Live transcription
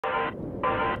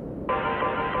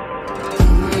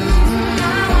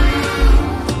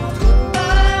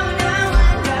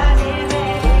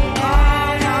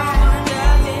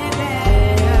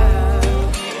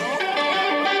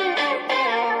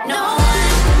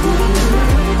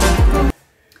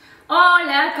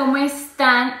Hola, ¿cómo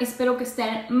están? Espero que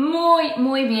estén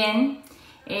muy bien.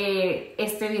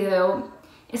 Este video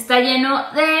está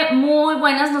lleno de muy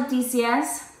buenas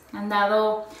noticias. He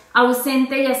andado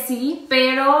ausente y así,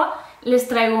 pero les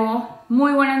traigo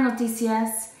muy buenas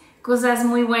noticias, cosas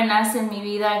muy buenas en mi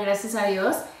vida, gracias a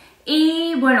Dios.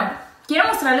 Y bueno, quiero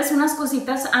mostrarles unas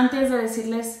cositas antes de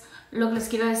decirles lo que les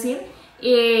quiero decir.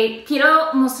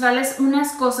 Quiero mostrarles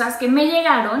unas cosas que me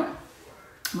llegaron.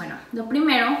 Bueno, lo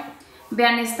primero,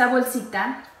 vean esta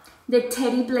bolsita de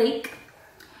Teddy Blake,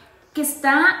 que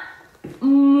está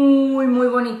muy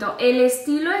bonito. El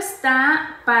estilo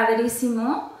está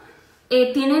padrísimo.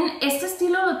 Este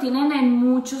estilo lo tienen en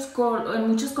muchos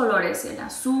colores, el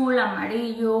azul,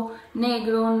 amarillo,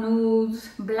 negro, nude,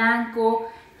 blanco,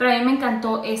 pero a mí me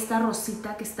encantó esta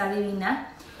rosita que está divina.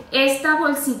 Esta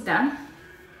bolsita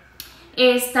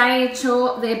está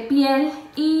hecho de piel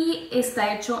y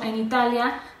está hecho en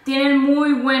Italia. Tienen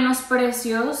muy buenos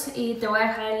precios y te voy a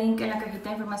dejar el link en la cajita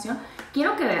de información.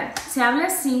 Quiero que vean, se habla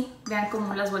así, vean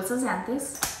como las bolsas de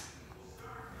antes.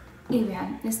 Y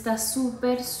vean, está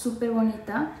súper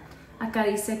bonita. Acá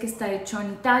dice que está hecho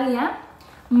en Italia.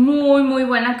 Muy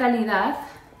buena calidad.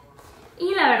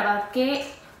 Y la verdad que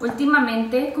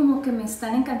últimamente como que me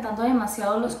están encantando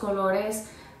demasiado los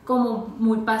colores, como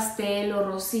muy pastel o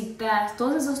rositas,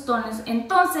 todos esos tonos.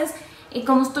 Entonces,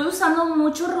 como estoy usando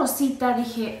mucho rosita,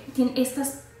 dije, esta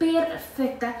es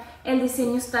perfecta. El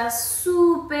diseño está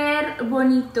súper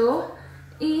bonito.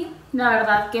 Y la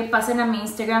verdad que pasen a mi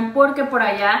Instagram porque por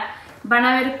allá van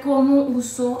a ver cómo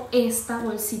uso esta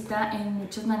bolsita en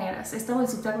muchas maneras. Esta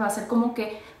bolsita va a ser como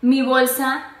que mi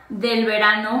bolsa del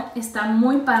verano. Está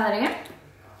muy padre.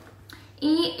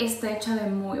 Y está hecha de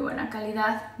muy buena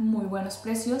calidad, muy buenos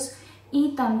precios.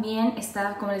 Y también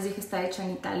está, como les dije, está hecha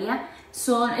en Italia.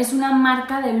 Es una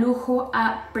marca de lujo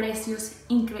a precios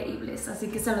increíbles. Así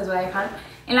que se los voy a dejar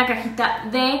en la cajita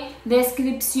de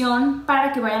descripción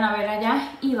para que vayan a ver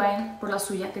allá y vayan por la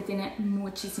suya, que tiene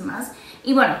muchísimas.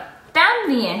 Y bueno,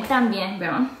 también,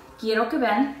 vean, quiero que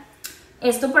vean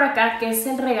esto por acá, que es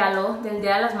el regalo del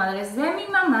Día de las Madres de mi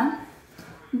mamá.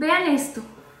 Vean esto.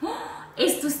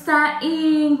 Esto está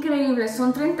increíble.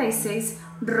 Son 36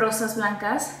 rosas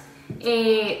blancas.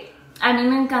 A mí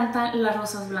me encantan las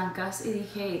rosas blancas y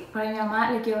dije, para mi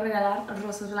mamá le quiero regalar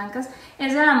rosas blancas.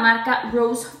 Es de la marca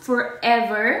Rose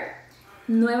Forever,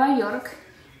 Nueva York.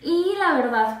 Y la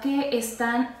verdad que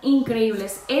están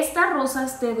increíbles. Estas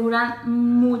rosas te duran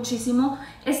muchísimo.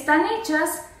 Están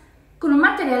hechas con un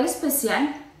material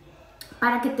especial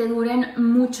para que te duren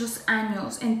muchos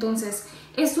años. Entonces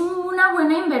es una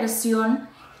buena inversión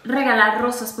regalar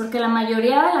rosas, porque la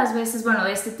mayoría de las veces, bueno,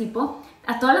 de este tipo,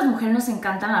 a todas las mujeres nos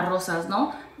encantan las rosas,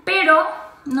 ¿no? Pero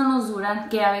no nos duran,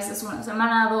 que a veces una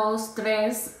semana, 2,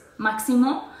 3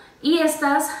 máximo. Y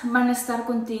estas van a estar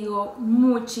contigo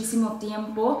muchísimo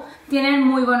tiempo. Tienen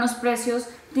muy buenos precios.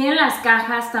 Tienen las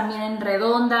cajas también en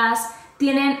redondas.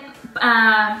 Tienen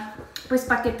pues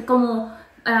paquetes como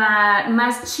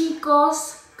más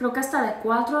chicos, creo que hasta de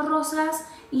 4 rosas.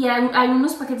 Y hay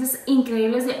unos paquetes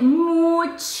increíbles de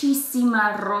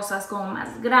muchísimas rosas, como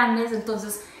más grandes.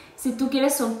 Entonces, si tú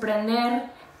quieres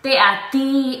sorprenderte a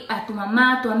ti, a tu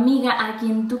mamá, a tu amiga, a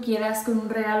quien tú quieras con un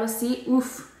regalo así,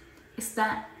 uff,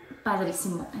 está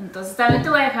padrísimo. Entonces, también te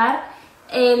voy a dejar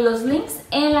los links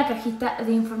en la cajita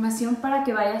de información para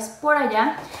que vayas por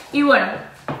allá. Y bueno,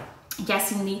 ya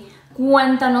Cindy,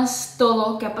 cuéntanos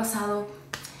todo qué ha pasado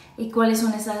y cuáles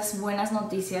son esas buenas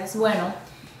noticias. Bueno,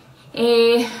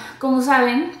 como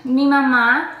saben, mi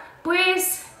mamá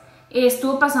pues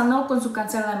estuvo pasando con su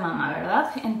cáncer de mama,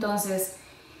 ¿verdad? Entonces,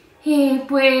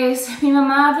 pues mi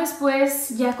mamá después,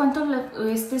 ya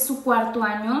este es su 4.º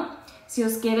año, si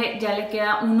os quiere ya le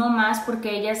queda uno más,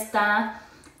 porque ella está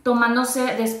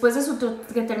tomándose, después de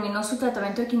que terminó su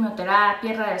tratamiento de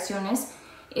quimioterapia y radiaciones,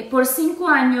 por 5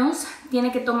 años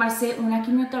tiene que tomarse una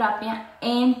quimioterapia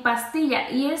en pastilla,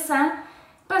 y esa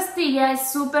pastilla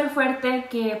es súper fuerte,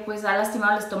 que pues ha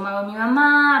lastimado el estómago de mi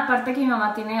mamá. Aparte que mi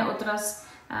mamá tiene otras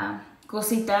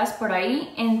cositas por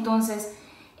ahí. Entonces,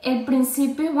 al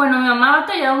principio, bueno, mi mamá ha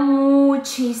batallado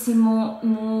muchísimo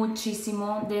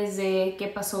desde que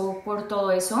pasó por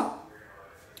todo eso.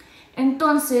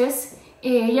 Entonces,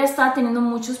 ella estaba teniendo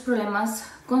muchos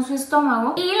problemas con su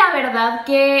estómago. Y la verdad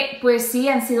que pues sí,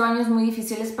 han sido años muy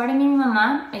difíciles para mi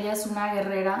mamá. Ella es una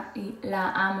guerrera y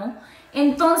la amo.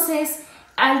 Entonces,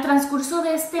 al transcurso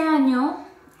de este año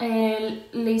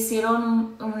le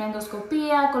hicieron una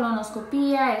endoscopía,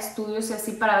 colonoscopía, estudios y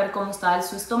así para ver cómo estaba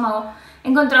su estómago.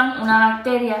 encontraron una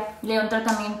bacteria, le dio un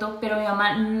tratamiento, pero mi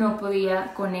mamá no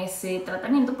podía con ese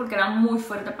tratamiento porque era muy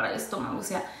fuerte para el estómago, o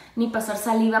sea, ni pasar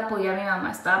saliva podía mi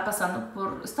mamá, estaba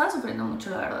sufriendo mucho,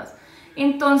 la verdad.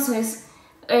 Entonces,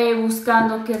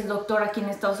 buscando que el doctor aquí en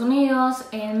Estados Unidos,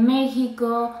 en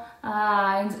México,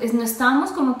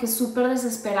 estábamos como que súper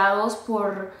desesperados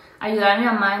por ayudar a mi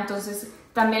mamá, entonces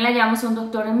también la llevamos a un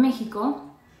doctor en México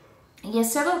y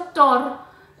ese doctor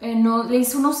le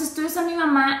hizo unos estudios a mi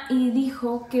mamá y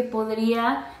dijo que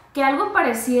que algo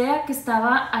parecía que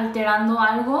estaba alterando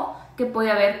algo, que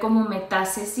podía haber como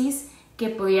metástasis, que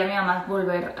podía mi mamá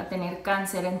volver a tener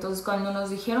cáncer. Entonces cuando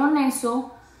nos dijeron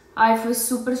eso, ay, fue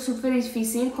súper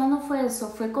difícil. ¿Cuándo fue eso?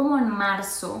 Fue como en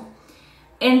marzo.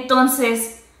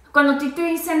 Entonces, cuando a ti te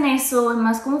dicen eso,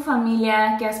 más como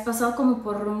familia, que has pasado como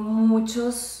por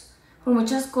muchas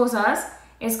cosas,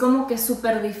 es como que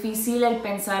súper difícil el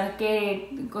pensar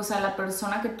que, o sea, la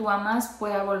persona que tú amas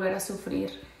pueda volver a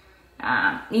sufrir.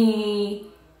 Y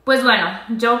pues bueno,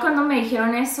 yo cuando me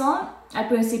dijeron eso, al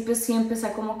principio sí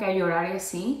empecé como que a llorar y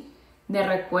así, de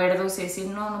recuerdos y decir,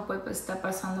 no puede estar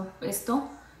pasando esto.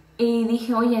 Y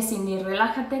dije, oye, Cindy,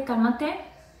 relájate, cálmate.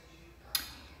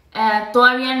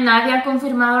 Todavía nadie ha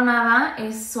confirmado nada,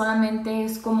 solamente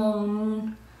es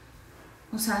como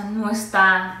o sea, no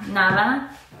está nada.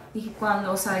 Dije,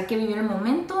 o sea, hay que vivir el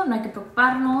momento, no hay que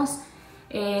preocuparnos.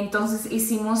 Entonces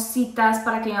hicimos citas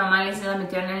para que mi mamá la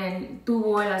metieran en el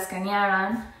tubo, la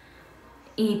escanearan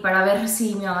y para ver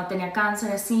si mi mamá tenía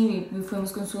cáncer, así.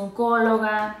 Fuimos con su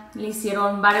oncóloga, le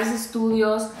hicieron varios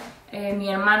estudios, mi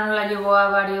hermano la llevó a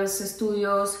varios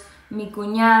estudios, mi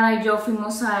cuñada y yo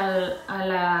fuimos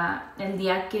el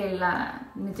día que la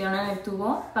metieron en el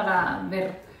tubo para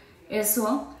ver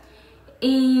eso.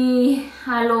 Y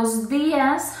a los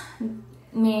días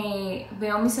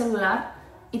veo mi celular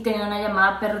y tenía una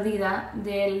llamada perdida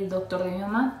del doctor de mi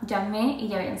mamá. Llamé y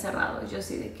ya habían cerrado. Yo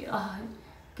así de que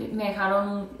me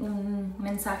dejaron un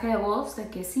mensaje de voz de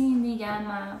que sí, me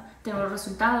llama, tengo los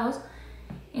resultados.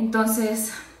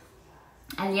 Entonces,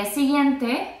 al día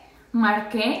siguiente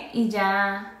marqué y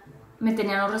ya me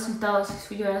tenían los resultados.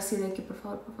 Y yo era así de que por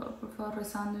favor,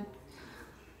 rezando y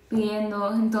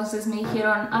pidiendo. Entonces me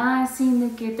dijeron, sí,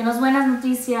 de que tenemos buenas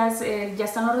noticias, ya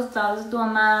están los resultados de tu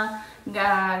mamá,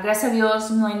 gracias a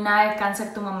Dios no hay nada de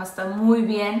cáncer, tu mamá está muy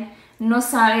bien. No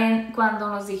saben cuando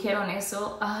nos dijeron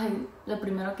eso, lo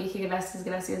primero que dije,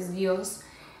 gracias Dios,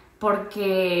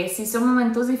 porque sí son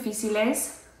momentos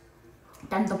difíciles,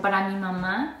 tanto para mi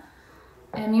mamá.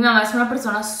 Mi mamá es una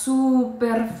persona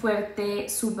súper fuerte,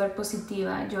 súper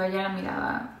positiva, yo a ella la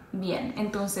miraba bien,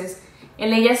 entonces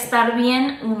el ella estar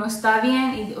bien, uno está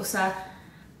bien, y, o sea,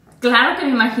 claro que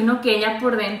me imagino que ella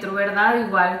por dentro, ¿verdad?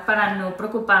 Igual para no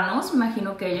preocuparnos, me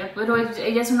imagino que pero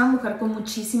ella es una mujer con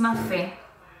muchísima fe,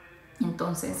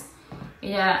 entonces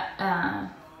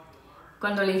ella,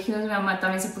 cuando le dijimos a mi mamá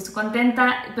también se puso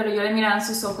contenta, pero yo le miraba en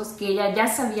sus ojos que ella ya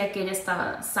sabía que ella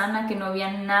estaba sana, que no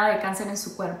había nada de cáncer en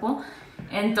su cuerpo,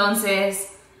 entonces,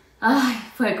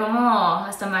 fue como,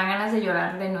 hasta me dan ganas de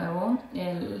llorar de nuevo,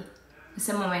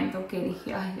 ese momento que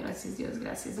dije,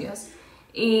 gracias Dios.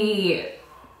 Y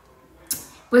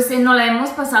pues no la hemos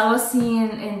pasado así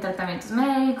en tratamientos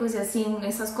médicos y así en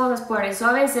esas cosas, por eso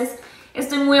a veces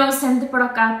estoy muy ausente por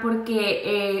acá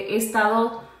porque he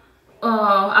estado,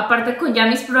 aparte con ya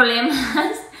mis problemas,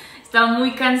 estaba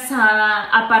muy cansada,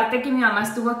 aparte que mi mamá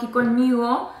estuvo aquí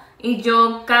conmigo y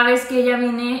yo cada vez que ella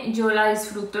viene yo la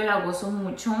disfruto y la gozo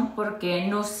mucho porque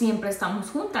no siempre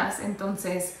estamos juntas,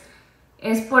 entonces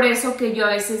es por eso que yo a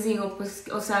veces digo, pues,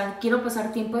 o sea, quiero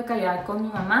pasar tiempo de calidad con mi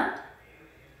mamá.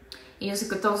 Y yo sé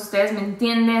que todos ustedes me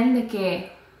entienden de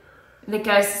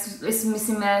que a veces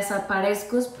si me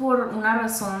desaparezco es por una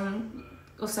razón,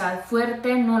 o sea,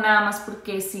 fuerte, no nada más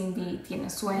porque Cindy tiene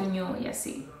sueño y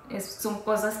así. Son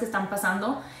cosas que están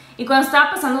pasando. Y cuando estaba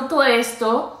pasando todo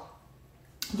esto,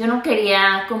 yo no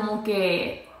quería como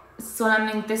que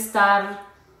solamente estar,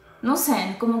 no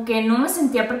sé, como que no me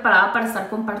sentía preparada para estar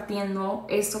compartiendo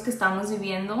esto que estamos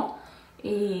viviendo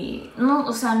y no,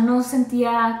 o sea, no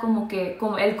sentía como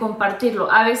el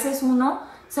compartirlo. A veces uno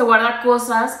se guarda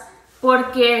cosas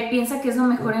porque piensa que es lo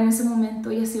mejor en ese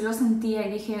momento y así lo sentía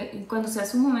y dije, cuando sea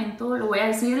su momento lo voy a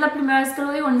decir. Es la primera vez que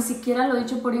lo digo, ni siquiera lo he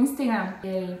dicho por Instagram.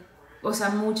 O sea,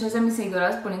 muchas de mis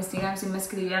seguidoras por Instagram sí me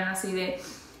escribían así de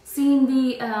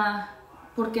Cindy,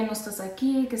 ¿por qué no estás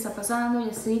aquí? ¿Qué está pasando? Y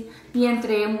así. Y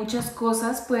entre muchas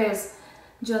cosas, pues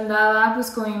yo andaba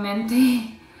pues con mi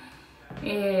mente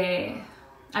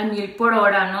al 1000 por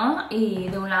hora, ¿no? Y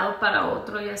de un lado para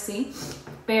otro y así.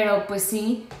 Pero pues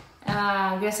sí,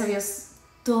 gracias a Dios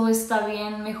todo está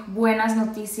bien, buenas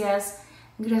noticias.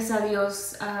 Gracias a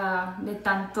Dios de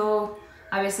tanto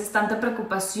a veces tanta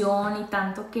preocupación y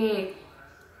tanto que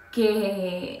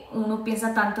uno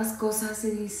piensa tantas cosas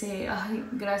y dice, ay,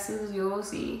 gracias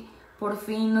Dios, y por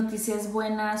fin noticias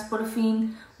buenas, por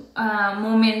fin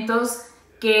momentos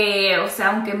que, o sea,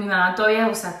 aunque mi mamá todavía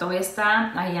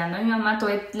está, ahí anda mi mamá,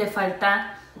 todavía le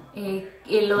falta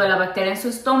lo de la bacteria en su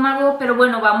estómago, pero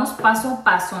bueno, vamos paso a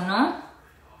paso, ¿no?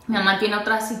 Mi mamá tiene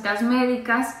otras citas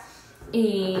médicas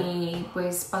y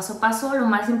pues paso a paso, lo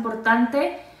más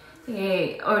importante,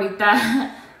 ahorita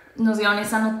nos dieron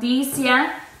esa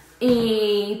noticia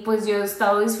y pues yo he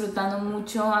estado disfrutando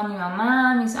mucho a mi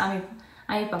mamá,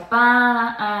 a mi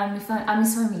papá, a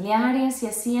mis familiares y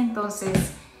así,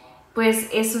 entonces pues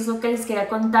eso es lo que les quería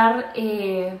contar.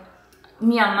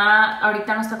 Mi mamá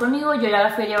ahorita no está conmigo, yo ya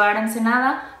la fui a llevar a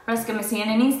Ensenada. Para los que me siguen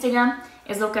en Instagram,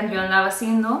 es lo que yo andaba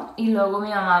haciendo. Y luego mi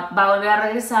mamá va a volver a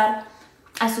regresar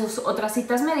a sus otras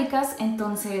citas médicas.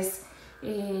 Entonces,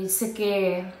 sé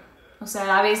que, o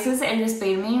sea, a veces el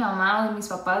despedirme de mi mamá o de mis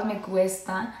papás me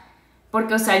cuesta.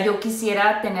 Porque, o sea, yo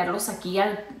quisiera tenerlos aquí,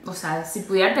 o sea, si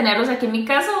pudiera tenerlos aquí en mi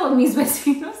casa o mis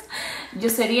vecinos, yo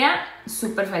sería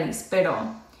súper feliz,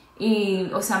 pero... Y,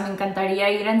 o sea, me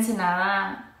encantaría ir a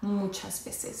Ensenada muchas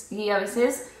veces. Y a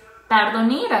veces tardo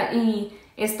en ir. Y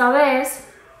esta vez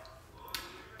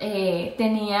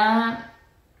tenía,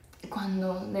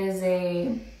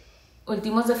 desde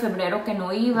últimos de febrero que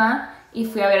no iba. Y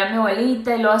fui a ver a mi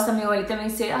abuelita. Y luego hasta mi abuelita me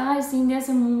dice, ay, Cindy,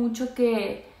 hace mucho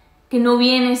que no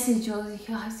vienes. Y yo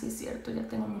dije, ay, sí es cierto, ya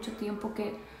tengo mucho tiempo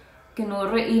que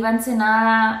no iba a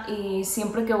Ensenada. Y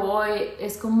siempre que voy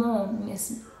es como...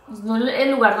 no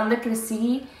el lugar donde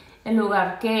crecí, el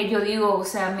lugar que yo digo, o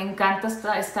sea, me encanta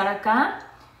estar acá,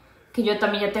 que yo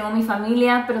también ya tengo mi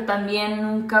familia, pero también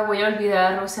nunca voy a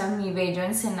olvidar, o sea, mi bello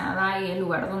Ensenada y el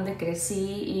lugar donde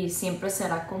crecí, y siempre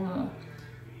será como,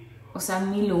 o sea,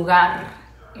 mi lugar,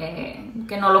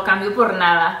 que no lo cambio por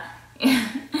nada.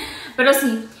 Pero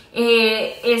sí,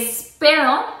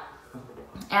 espero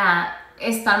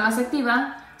estar más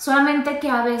activa, solamente que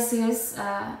a veces...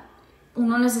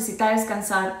 uno necesita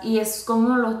descansar, y es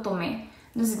como lo tomé.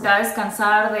 Necesitaba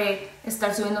descansar de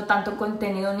estar subiendo tanto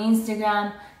contenido en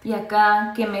Instagram y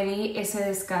acá, que me di ese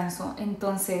descanso.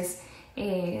 Entonces,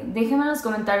 déjenme en los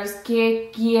comentarios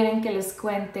qué quieren que les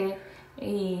cuente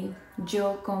y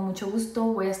yo con mucho gusto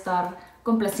voy a estar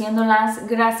complaciéndolas.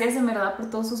 Gracias en verdad por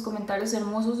todos sus comentarios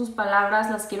hermosos, sus palabras,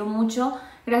 las quiero mucho.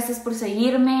 Gracias por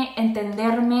seguirme,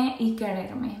 entenderme y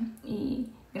quererme. Y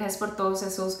gracias por todos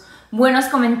esos buenos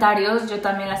comentarios, yo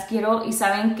también las quiero y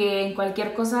saben que en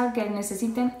cualquier cosa que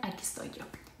necesiten, aquí estoy yo.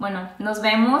 Bueno, nos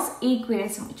vemos y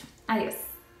cuídense mucho. Adiós.